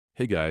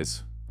Hey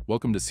guys,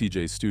 welcome to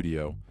CJ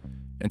Studio,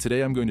 and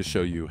today I'm going to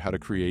show you how to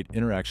create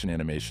interaction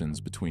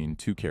animations between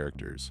two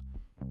characters.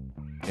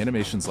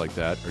 Animations like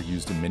that are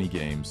used in many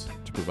games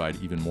to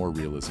provide even more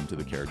realism to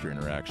the character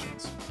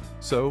interactions.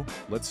 So,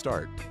 let's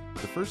start.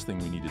 The first thing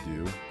we need to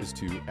do is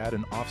to add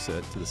an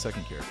offset to the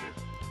second character.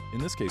 In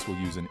this case, we'll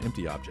use an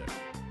empty object.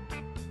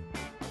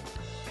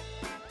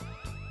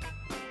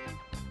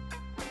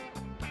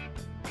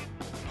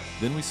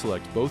 Then we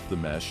select both the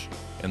mesh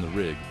and the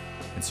rig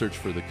and search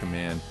for the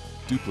command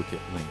duplicate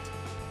linked.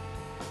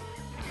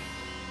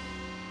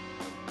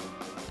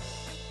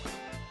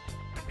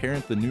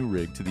 Parent the new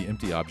rig to the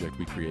empty object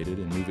we created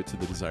and move it to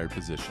the desired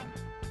position.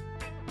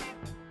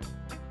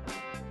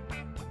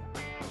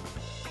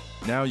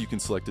 Now you can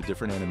select a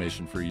different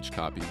animation for each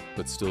copy,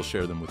 but still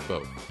share them with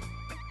both.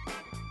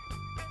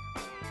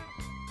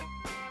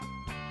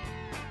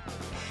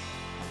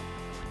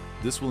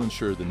 This will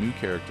ensure the new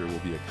character will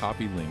be a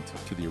copy linked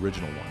to the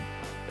original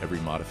one. Every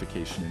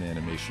modification and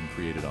animation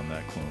created on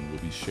that clone will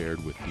be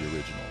shared with the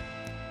original.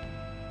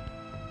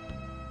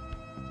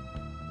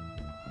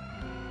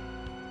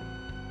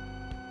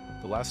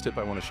 The last tip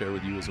I want to share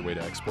with you is a way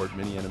to export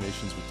many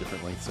animations with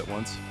different lengths at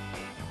once.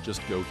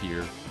 Just go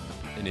here,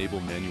 enable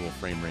manual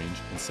frame range,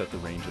 and set the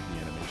range of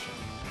the animation.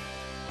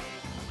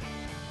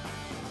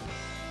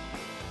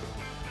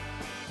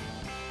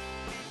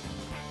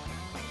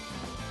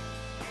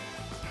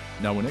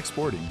 Now when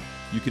exporting,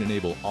 you can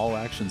enable All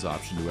Actions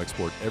option to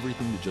export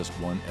everything to just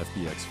one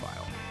FBX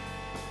file.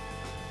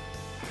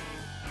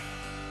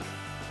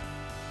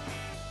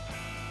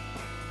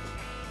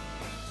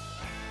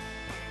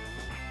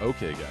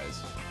 Okay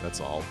guys, that's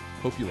all.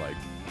 Hope you liked.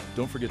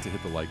 Don't forget to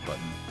hit the like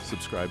button,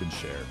 subscribe and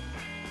share.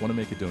 Want to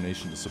make a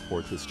donation to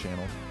support this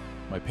channel?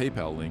 My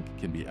PayPal link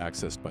can be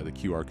accessed by the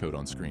QR code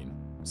on screen.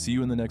 See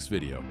you in the next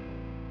video.